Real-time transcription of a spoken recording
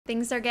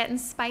Things are getting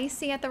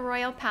spicy at the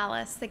royal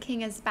palace. The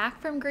king is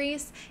back from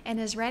Greece and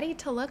is ready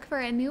to look for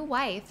a new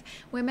wife.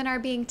 Women are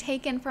being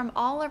taken from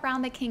all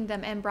around the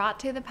kingdom and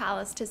brought to the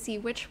palace to see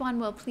which one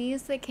will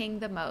please the king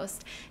the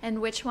most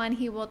and which one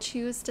he will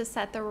choose to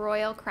set the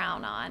royal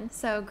crown on.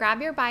 So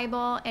grab your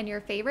Bible and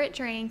your favorite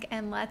drink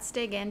and let's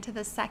dig into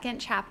the second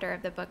chapter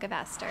of the book of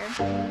Esther.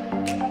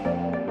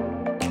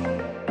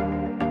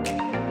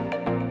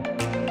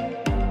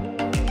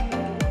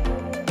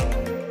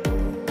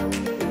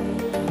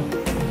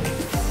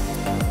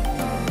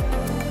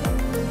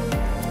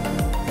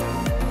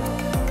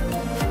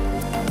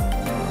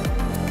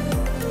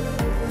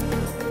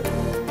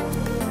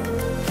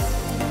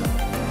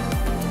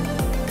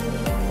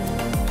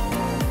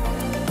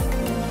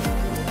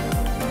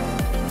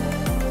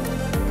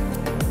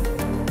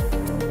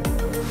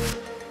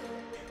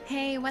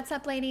 What's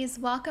up, ladies?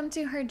 Welcome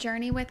to Her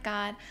Journey with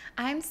God.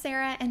 I'm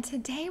Sarah, and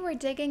today we're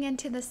digging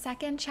into the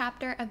second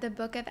chapter of the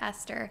book of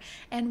Esther,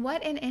 and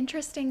what an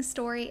interesting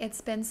story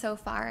it's been so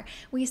far.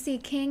 We see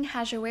King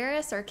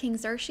Ahasuerus, or King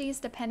Xerxes,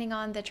 depending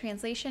on the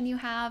translation you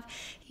have.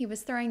 He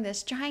was throwing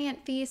this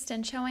giant feast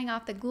and showing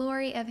off the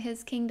glory of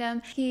his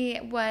kingdom. He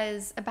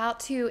was about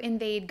to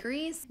invade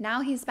Greece.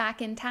 Now he's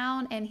back in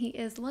town, and he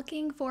is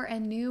looking for a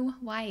new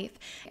wife.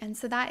 And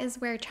so that is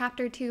where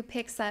chapter 2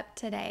 picks up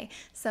today.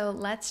 So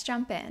let's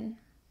jump in.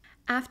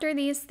 After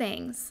these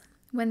things,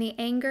 when the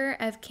anger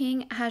of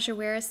King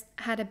Ahasuerus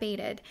had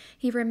abated,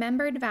 he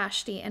remembered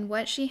Vashti and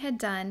what she had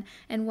done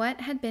and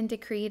what had been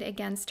decreed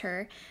against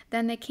her.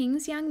 Then the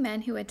king's young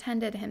men who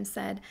attended him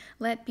said,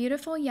 "Let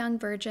beautiful young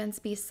virgins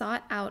be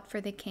sought out for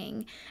the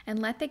king,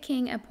 and let the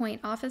king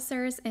appoint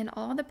officers in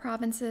all the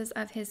provinces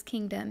of his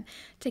kingdom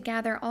to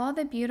gather all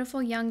the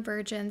beautiful young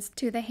virgins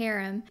to the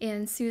harem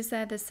in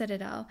Susa the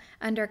citadel,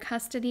 under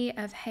custody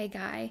of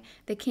Haggai,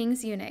 the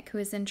king's eunuch who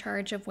is in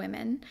charge of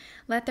women.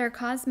 Let their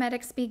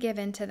cosmetics be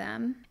given to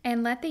them.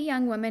 And let the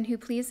young woman who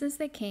pleases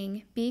the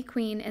king be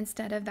queen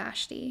instead of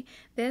Vashti."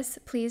 This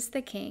pleased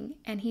the king,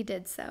 and he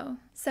did so.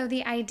 So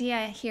the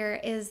idea here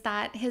is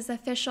that his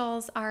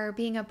officials are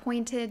being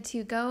appointed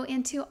to go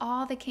into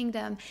all the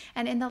kingdom.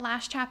 And in the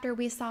last chapter,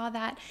 we saw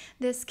that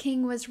this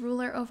king was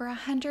ruler over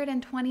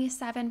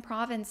 127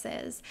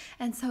 provinces.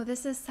 And so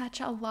this is such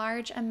a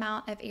large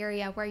amount of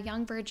area where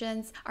young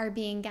virgins are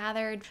being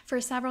gathered. For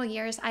several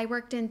years, I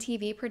worked in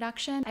TV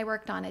production. I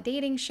worked on a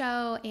dating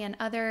show and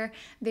other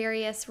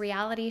various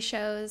reality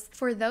shows.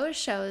 For those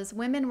shows,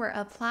 women were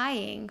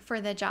applying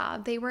for the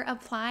job. They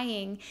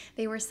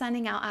were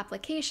sending out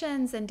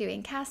applications and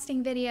doing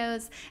casting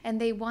videos,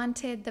 and they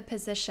wanted the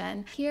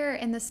position. Here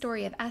in the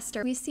story of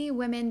Esther, we see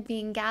women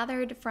being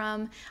gathered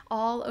from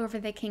all over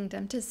the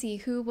kingdom to see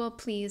who will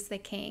please the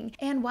king.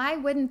 And why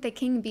wouldn't the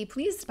king be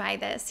pleased by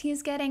this?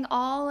 He's getting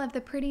all of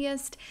the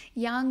prettiest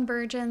young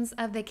virgins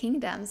of the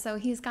kingdom, so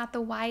he's got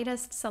the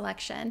widest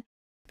selection.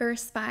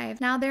 Verse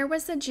 5, "Now there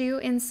was a Jew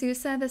in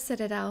Susa the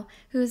citadel,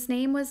 whose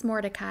name was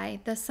Mordecai,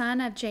 the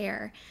son of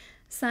Jair,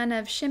 son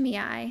of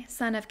Shimei,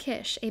 son of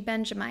Kish, a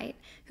Benjamite,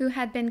 who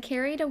had been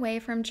carried away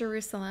from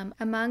Jerusalem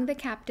among the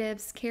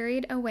captives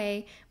carried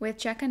away with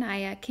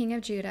Jeconiah, king of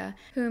Judah,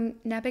 whom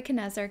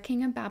Nebuchadnezzar,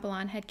 king of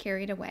Babylon, had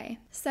carried away."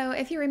 So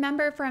if you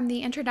remember from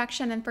the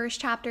introduction in first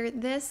chapter,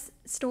 this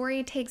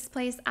story takes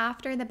place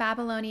after the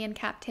Babylonian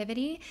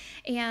captivity,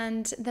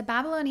 and the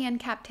Babylonian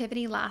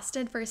captivity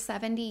lasted for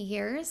 70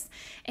 years,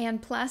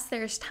 and plus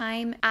there's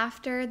time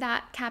after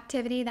that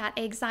captivity, that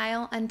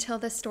exile, until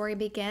the story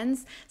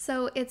begins.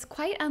 So it's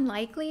quite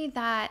unlikely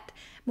that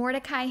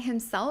Mordecai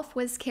himself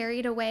was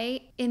carried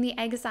away in the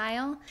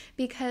exile,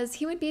 because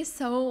he would be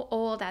so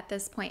old at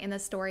this point in the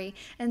story.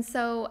 And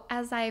so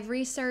as I've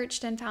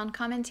researched and found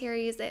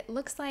commentaries, it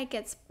looks like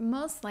it's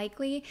most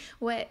likely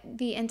what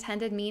the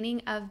intended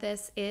meaning of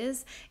this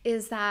is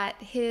that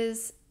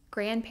his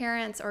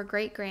grandparents or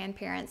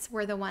great-grandparents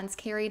were the ones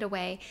carried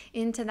away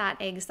into that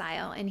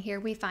exile. And here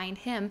we find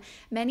him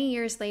many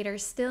years later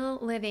still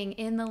living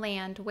in the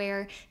land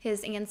where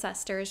his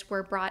ancestors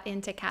were brought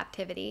into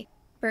captivity.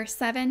 Verse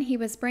 7, "He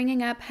was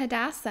bringing up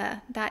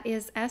Hadassah, that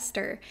is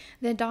Esther,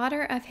 the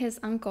daughter of his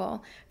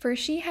uncle, for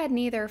she had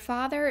neither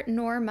father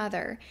nor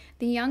mother.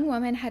 The young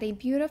woman had a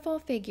beautiful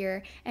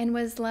figure and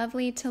was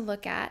lovely to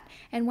look at.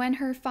 And when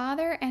her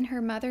father and her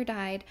mother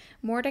died,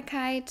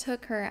 Mordecai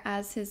took her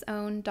as his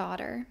own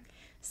daughter."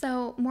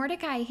 So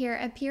Mordecai here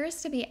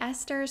appears to be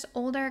Esther's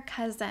older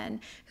cousin,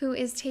 who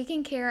is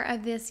taking care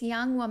of this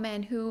young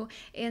woman who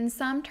in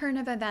some turn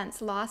of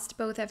events lost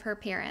both of her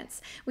parents.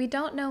 We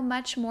don't know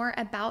much more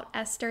about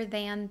Esther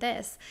than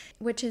this,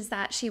 which is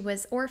that she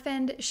was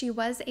orphaned, she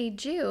was a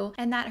Jew,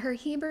 and that her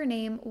Hebrew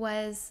name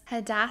was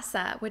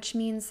Hadassah, which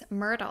means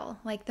myrtle,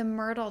 like the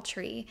myrtle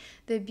tree,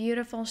 the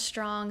beautiful,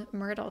 strong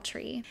myrtle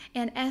tree.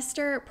 And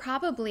Esther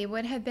probably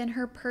would have been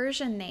her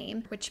Persian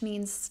name, which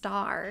means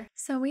star.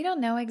 So we don't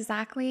know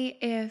exactly exactly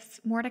if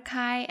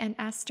Mordecai and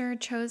Esther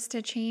chose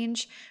to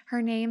change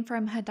her name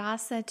from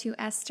Hadassah to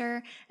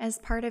Esther as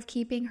part of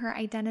keeping her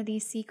identity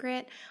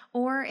secret,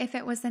 or if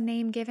it was a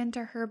name given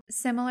to her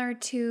similar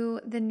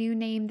to the new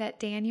name that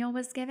Daniel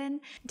was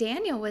given.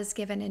 Daniel was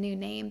given a new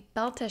name,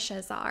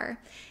 Belteshazzar,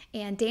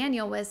 and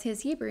Daniel was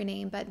his Hebrew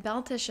name, but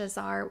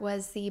Belteshazzar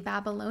was the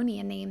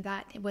Babylonian name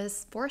that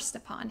was forced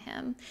upon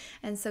him.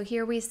 And so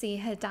here we see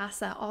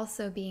Hadassah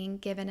also being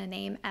given a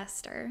name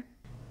Esther.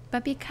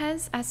 But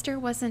because Esther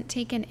wasn't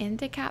taken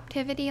into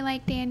captivity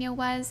like Daniel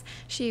was,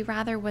 she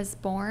rather was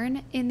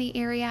born in the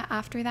area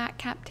after that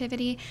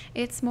captivity,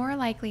 it's more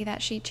likely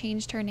that she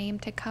changed her name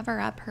to cover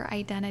up her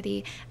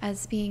identity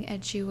as being a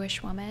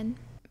Jewish woman.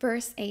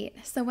 Verse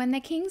 8, so when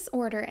the king's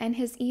order and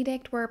his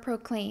edict were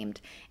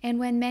proclaimed, and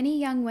when many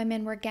young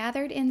women were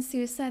gathered in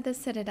Susa the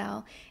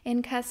citadel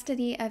in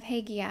custody of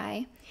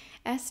Haggai,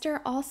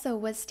 Esther also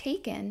was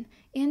taken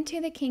into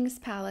the king's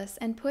palace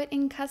and put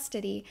in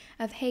custody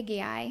of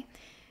Haggai,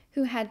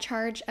 who had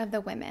charge of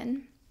the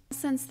women.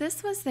 Since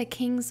this was the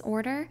king's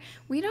order,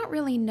 we don't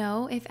really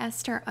know if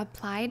Esther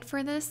applied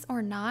for this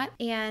or not,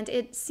 and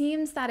it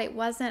seems that it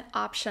wasn't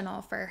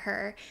optional for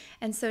her.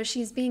 And so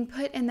she's being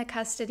put in the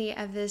custody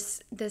of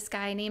this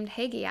guy named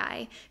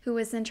Haggai, who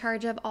was in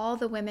charge of all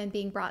the women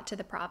being brought to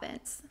the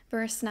province.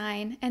 Verse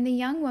 9, and the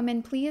young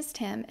woman pleased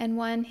him and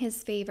won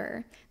his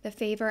favor, the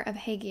favor of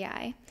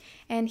Haggai.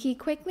 And he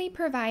quickly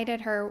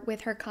provided her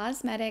with her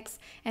cosmetics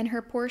and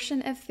her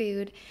portion of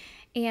food,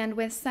 and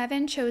with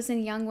 7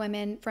 chosen young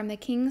women from the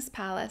king's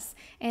palace,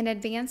 and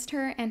advanced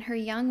her and her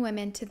young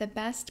women to the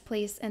best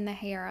place in the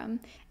harem.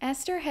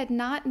 Esther had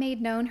not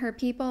made known her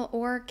people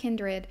or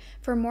kindred,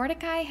 for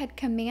Mordecai had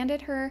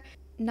commanded her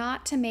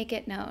not to make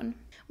it known.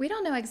 We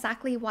don't know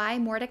exactly why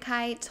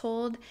Mordecai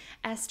told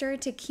Esther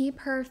to keep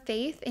her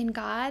faith in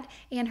God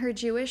and her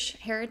Jewish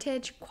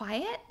heritage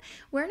quiet.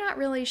 We're not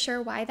really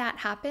sure why that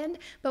happened,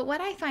 but what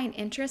I find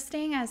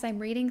interesting as I'm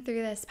reading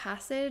through this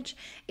passage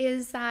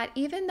is that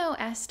even though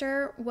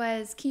Esther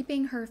was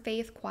keeping her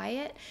faith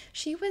quiet,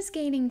 she was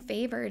gaining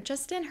favor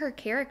just in her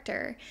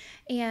character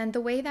and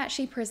the way that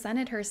she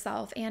presented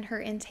herself and her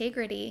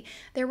integrity.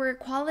 There were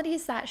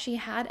qualities that she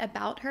had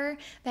about her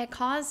that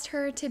caused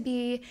her to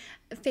be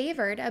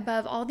favored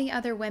above all the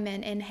other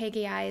women in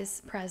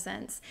Haggai's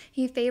presence.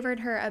 He favored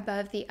her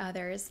above the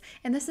others.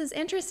 And this is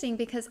interesting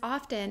because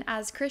often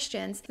as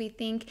Christians, we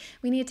think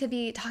we need to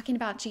be talking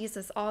about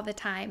Jesus all the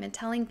time and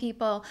telling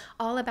people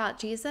all about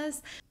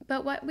Jesus.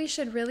 But what we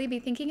should really be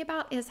thinking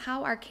about is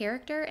how our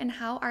character and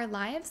how our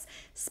lives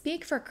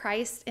speak for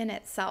Christ in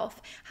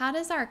itself. How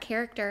does our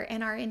character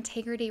and our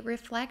integrity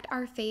reflect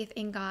our faith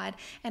in God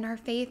and our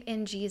faith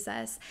in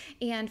Jesus?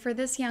 And for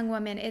this young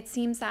woman, it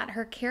seems that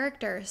her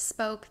character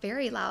spoke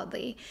very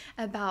loudly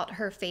about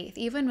her faith,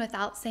 even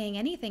without saying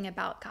anything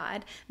about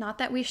God. Not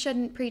that we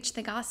shouldn't preach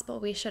the gospel.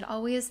 We should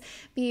always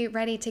be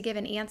ready to give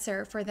an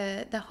answer for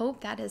the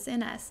hope that is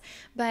in us.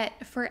 But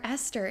for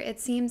Esther, it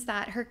seems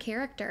that her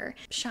character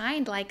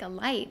shined like a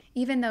light.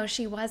 Even though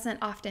she wasn't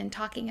often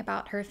talking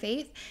about her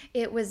faith,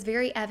 it was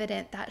very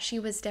evident that she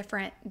was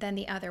different than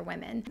the other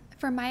women.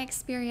 From my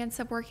experience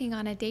of working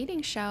on a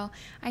dating show,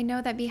 I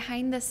know that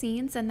behind the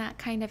scenes in that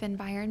kind of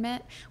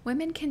environment,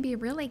 women can be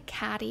really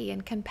catty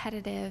and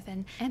competitive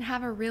and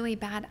have a really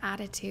bad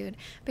attitude.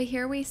 But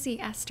here we see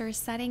Esther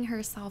setting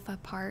herself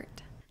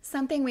apart.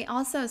 Something we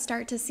also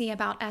start to see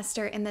about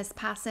Esther in this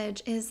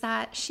passage is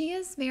that she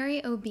is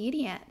very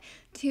obedient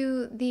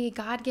to the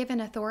God-given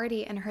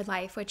authority in her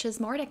life, which is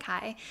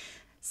Mordecai.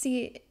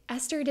 See,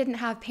 Esther didn't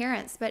have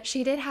parents, but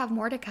she did have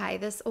Mordecai,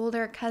 this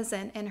older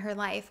cousin in her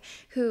life,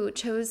 who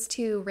chose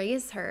to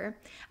raise her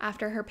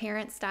after her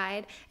parents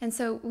died. And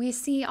so we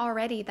see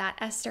already that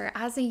Esther,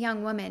 as a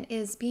young woman,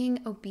 is being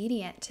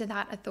obedient to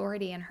that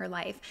authority in her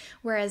life,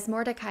 whereas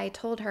Mordecai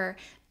told her,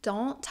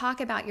 don't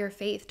talk about your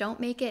faith. Don't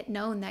make it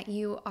known that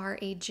you are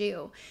a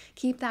Jew.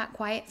 Keep that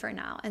quiet for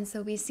now. And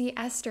so we see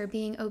Esther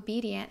being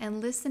obedient and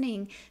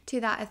listening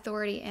to that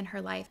authority in her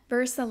life.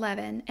 Verse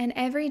 11, and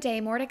every day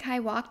Mordecai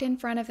walked in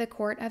front of the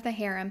court of the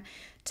harem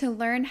to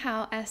learn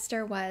how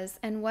Esther was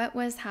and what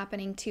was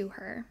happening to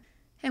her.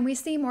 And we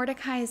see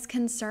Mordecai's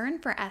concern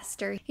for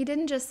Esther. He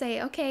didn't just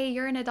say, okay,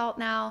 you're an adult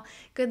now.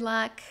 Good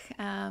luck.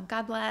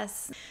 God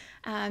bless.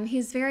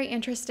 He's very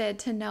interested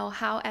to know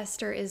how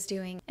Esther is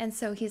doing, and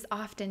so he's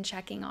often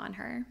checking on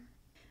her.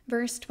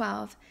 Verse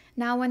 12,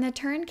 now when the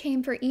turn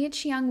came for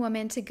each young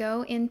woman to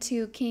go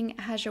into King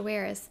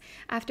Ahasuerus,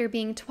 after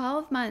being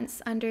 12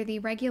 months under the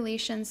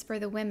regulations for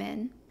the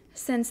women,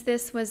 since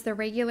this was the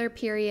regular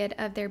period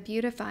of their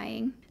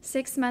beautifying,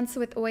 6 months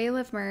with oil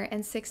of myrrh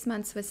and 6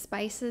 months with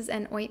spices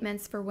and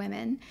ointments for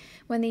women.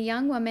 When the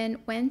young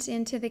woman went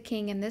into the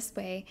king in this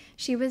way,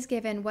 she was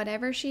given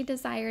whatever she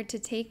desired to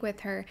take with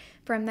her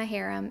from the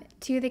harem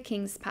to the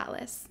king's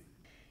palace.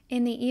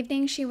 In the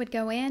evening she would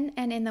go in,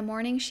 and in the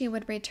morning she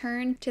would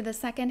return to the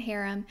second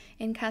harem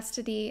in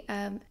custody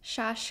of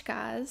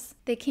Shashgaz,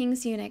 the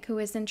king's eunuch who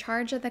was in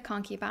charge of the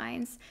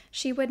concubines.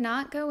 She would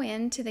not go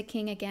in to the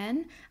king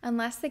again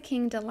unless the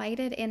king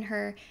delighted in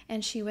her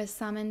and she was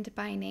summoned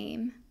by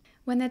name.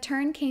 When the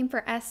turn came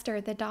for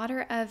Esther, the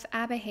daughter of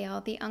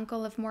Abihail, the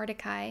uncle of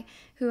Mordecai,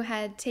 who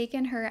had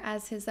taken her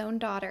as his own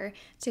daughter,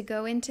 to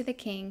go into the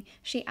king,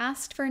 she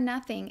asked for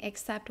nothing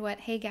except what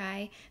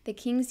Haggai, the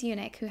king's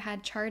eunuch who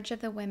had charge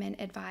of the women,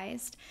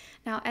 advised.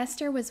 Now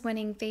Esther was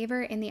winning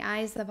favor in the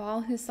eyes of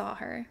all who saw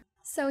her.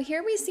 So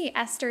here we see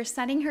Esther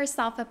setting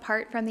herself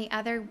apart from the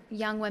other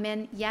young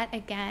women yet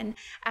again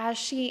as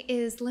she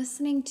is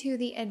listening to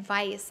the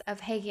advice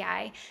of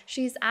Haggai.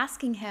 She's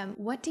asking him,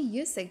 "What do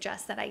you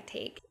suggest that I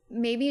take?"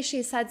 Maybe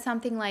she said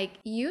something like,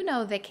 "You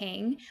know the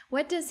king.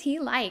 What does he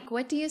like?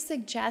 What do you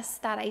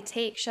suggest that I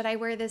take? Should I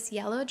wear this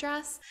yellow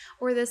dress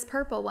or this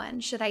purple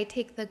one? Should I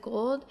take the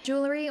gold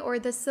jewelry or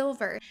the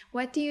silver?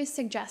 What do you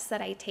suggest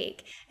that I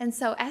take?" And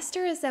so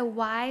Esther is a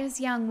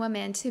wise young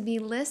woman to be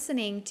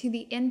listening to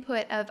the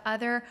input of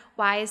other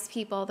wise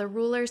people, the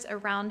rulers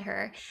around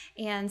her.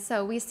 And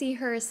so we see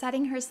her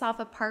setting herself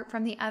apart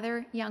from the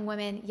other young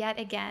women yet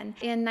again.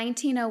 In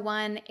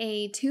 1901,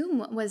 a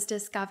tomb was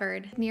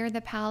discovered near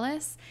the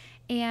palace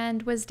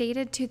and was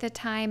dated to the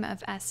time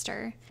of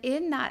Esther.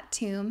 In that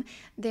tomb,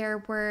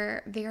 there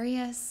were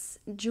various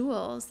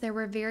jewels. There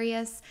were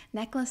various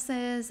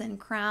necklaces and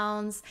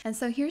crowns. And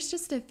so here's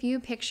just a few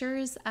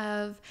pictures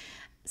of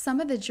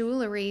some of the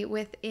jewelry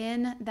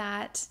within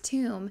that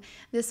tomb.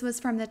 This was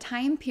from the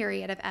time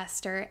period of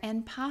Esther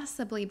and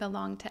possibly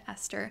belonged to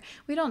Esther.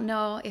 We don't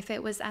know if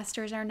it was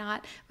Esther's or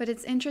not, but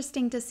it's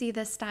interesting to see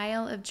the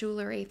style of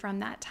jewelry from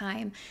that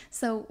time.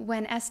 So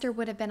when Esther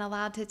would have been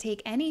allowed to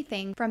take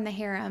anything from the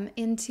harem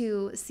in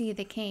to see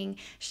the king,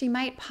 she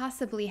might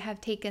possibly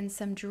have taken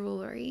some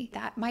jewelry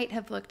that might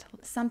have looked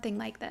something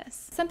like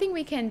this. Something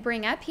we can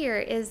bring up here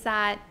is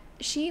that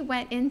she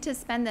went in to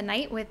spend the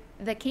night with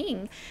the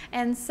king.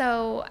 And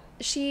so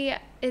she,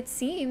 it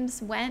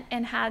seems, went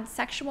and had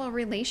sexual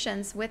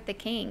relations with the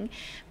king,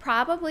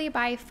 probably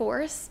by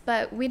force,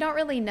 but we don't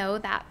really know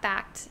that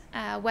fact,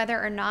 whether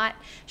or not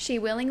she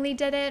willingly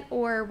did it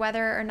or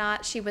whether or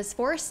not she was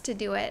forced to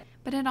do it.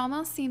 But it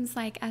almost seems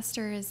like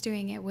Esther is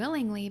doing it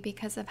willingly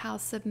because of how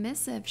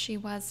submissive she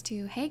was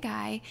to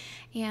Haggai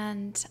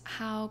and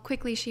how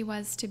quickly she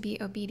was to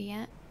be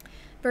obedient.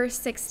 Verse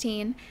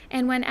 16,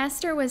 "And when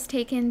Esther was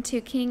taken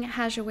to King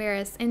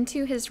Ahasuerus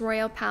into his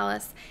royal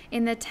palace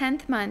in the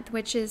 10th month,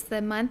 which is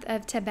the month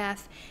of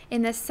Tebeth,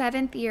 in the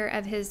 7th year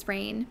of his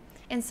reign."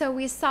 And so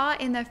we saw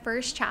in the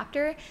first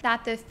chapter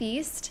that the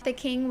feast the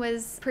king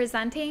was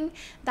presenting,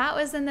 that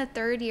was in the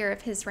 3rd year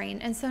of his reign.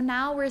 And so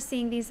now we're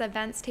seeing these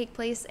events take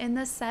place in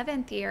the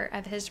 7th year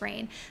of his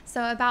reign.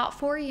 So about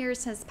 4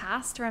 years has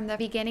passed from the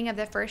beginning of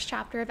the first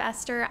chapter of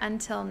Esther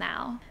until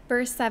now.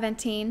 Verse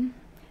 17,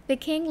 "The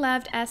king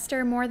loved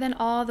Esther more than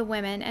all the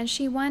women, and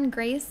she won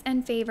grace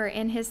and favor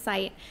in his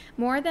sight,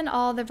 more than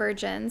all the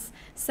virgins,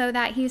 so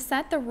that he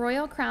set the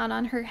royal crown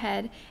on her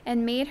head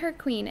and made her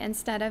queen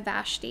instead of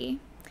Vashti.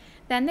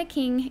 Then the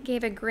king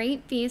gave a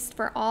great feast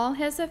for all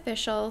his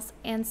officials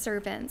and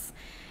servants.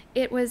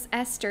 It was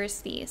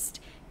Esther's feast.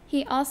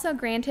 He also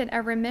granted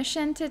a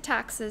remission to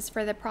taxes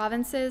for the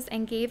provinces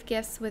and gave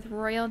gifts with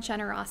royal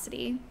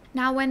generosity.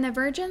 Now when the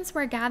virgins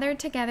were gathered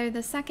together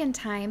the second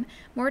time,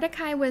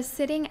 Mordecai was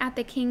sitting at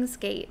the king's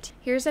gate."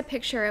 Here's a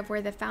picture of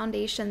where the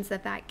foundations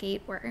of that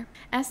gate were.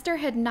 "Esther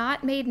had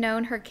not made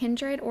known her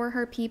kindred or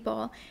her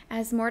people,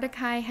 as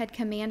Mordecai had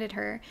commanded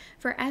her,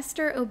 for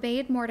Esther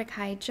obeyed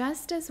Mordecai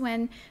just as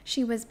when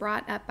she was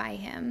brought up by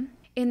him.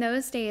 In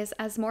those days,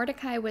 as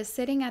Mordecai was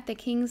sitting at the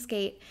king's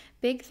gate,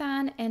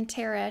 Bigthan and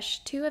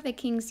Teresh, 2 of the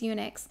king's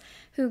eunuchs,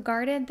 who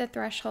guarded the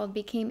threshold,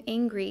 became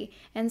angry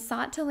and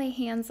sought to lay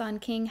hands on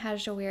King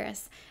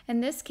Ahasuerus.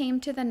 And this came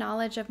to the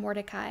knowledge of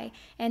Mordecai,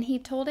 and he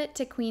told it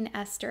to Queen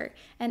Esther.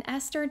 And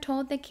Esther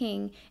told the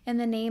king in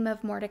the name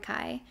of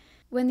Mordecai.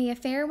 When the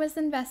affair was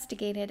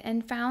investigated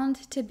and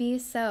found to be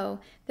so,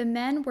 the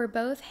men were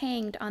both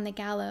hanged on the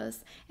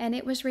gallows, and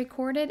it was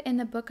recorded in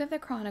the book of the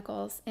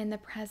Chronicles in the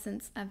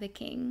presence of the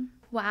king."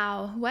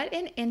 Wow, what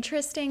an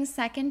interesting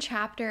second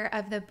chapter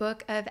of the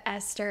book of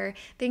Esther.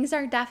 Things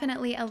are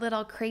definitely a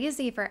little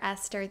crazy for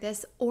Esther,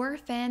 this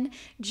orphan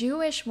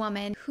Jewish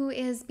woman who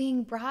is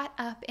being brought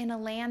up in a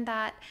land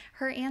that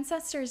her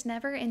ancestors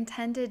never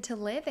intended to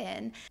live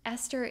in.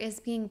 Esther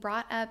is being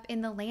brought up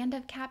in the land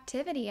of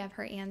captivity of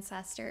her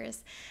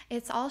ancestors.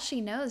 It's all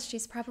she knows.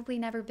 She's probably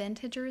never been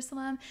to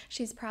Jerusalem.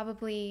 She's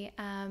probably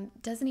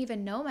doesn't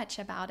even know much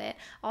about it.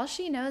 All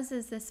she knows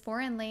is this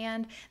foreign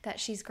land that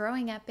she's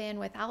growing up in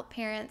without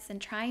parents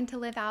and trying to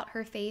live out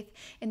her faith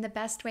in the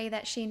best way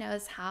that she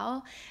knows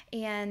how,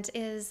 and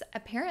is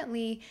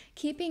apparently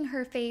keeping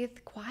her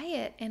faith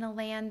quiet in a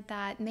land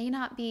that may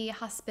not be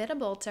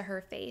hospitable to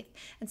her faith.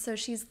 And so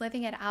she's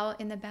living it out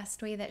in the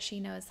best way that she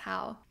knows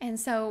how. And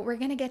so we're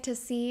going to get to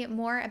see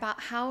more about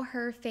how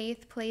her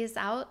faith plays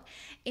out.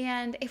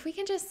 And if we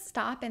can just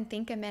stop and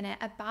think a minute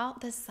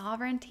about the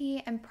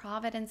sovereignty and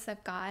providence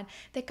of God,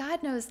 that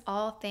God knows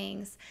all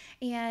things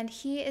and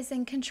he is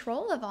in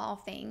control of all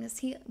things.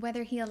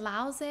 Whether he allows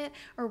allows it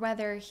or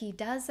whether he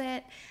does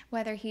it,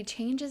 whether he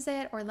changes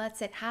it or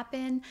lets it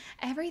happen,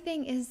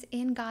 everything is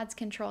in God's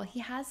control. He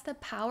has the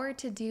power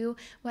to do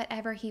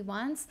whatever he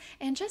wants.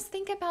 And just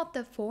think about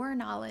the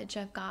foreknowledge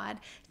of God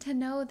to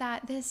know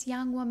that this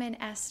young woman,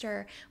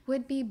 Esther,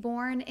 would be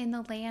born in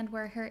the land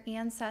where her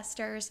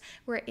ancestors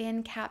were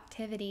in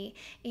captivity,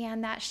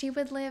 and that she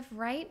would live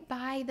right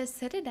by the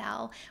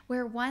citadel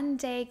where one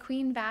day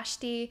Queen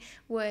Vashti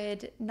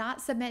would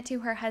not submit to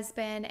her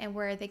husband and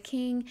where the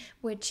king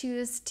would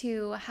choose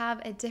to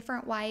have a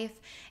different wife,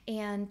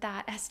 and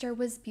that Esther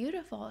was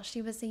beautiful.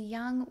 She was a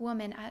young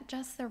woman at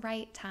just the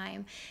right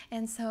time.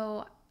 And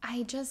so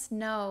I just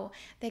know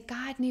that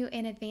God knew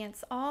in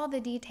advance all the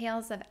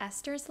details of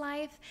Esther's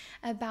life,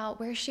 about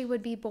where she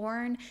would be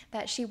born,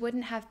 that she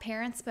wouldn't have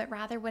parents, but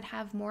rather would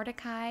have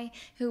Mordecai,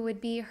 who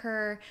would be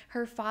her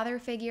father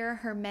figure,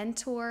 her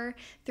mentor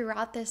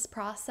throughout this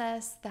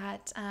process,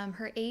 that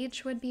her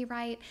age would be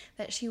right,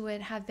 that she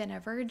would have been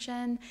a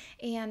virgin,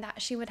 and that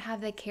she would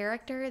have the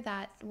character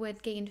that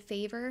would gain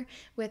favor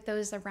with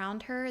those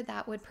around her,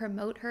 that would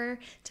promote her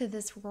to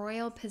this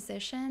royal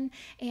position.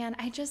 And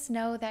I just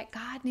know that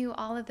God knew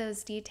all of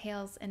those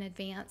details in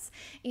advance.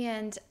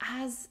 And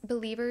as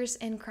believers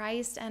in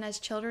Christ and as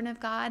children of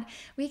God,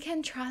 we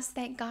can trust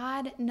that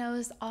God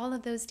knows all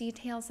of those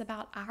details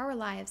about our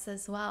lives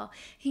as well.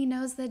 He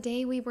knows the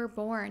day we were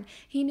born.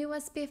 He knew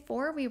us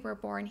before we were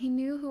born. He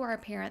knew who our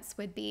parents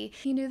would be.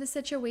 He knew the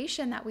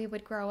situation that we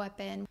would grow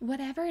up in.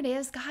 Whatever it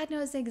is, God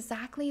knows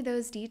exactly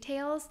those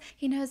details.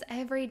 He knows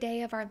every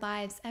day of our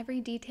lives, every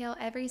detail,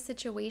 every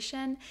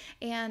situation,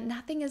 and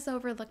nothing is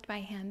overlooked by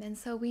him. And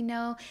so we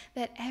know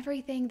that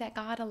everything that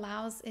God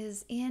allows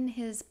is in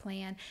his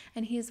plan,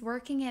 and he's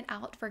working it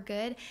out for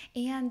good,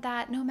 and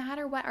that no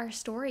matter what our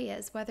story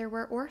is, whether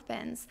we're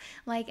orphans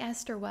like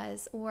Esther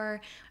was,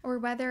 or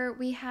whether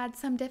we had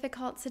some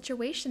difficult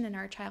situation in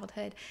our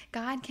childhood,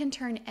 God can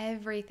turn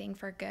everything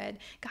for good.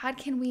 God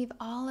can weave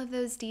all of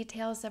those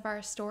details of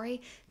our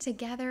story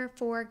together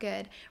for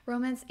good.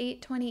 Romans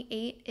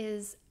 8:28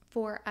 is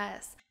for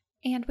us.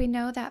 And we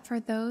know that for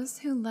those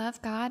who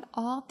love God,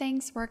 all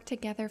things work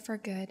together for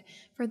good,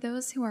 for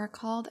those who are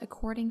called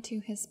according to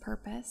his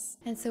purpose.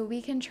 And so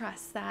we can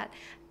trust that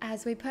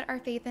as we put our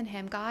faith in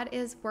him, God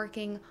is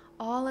working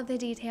all of the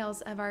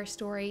details of our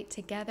story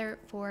together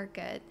for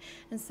good.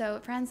 And so,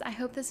 friends, I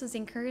hope this was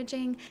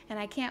encouraging, and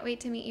I can't wait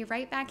to meet you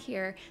right back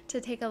here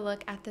to take a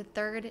look at the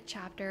 3rd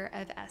chapter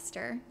of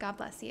Esther. God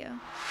bless you.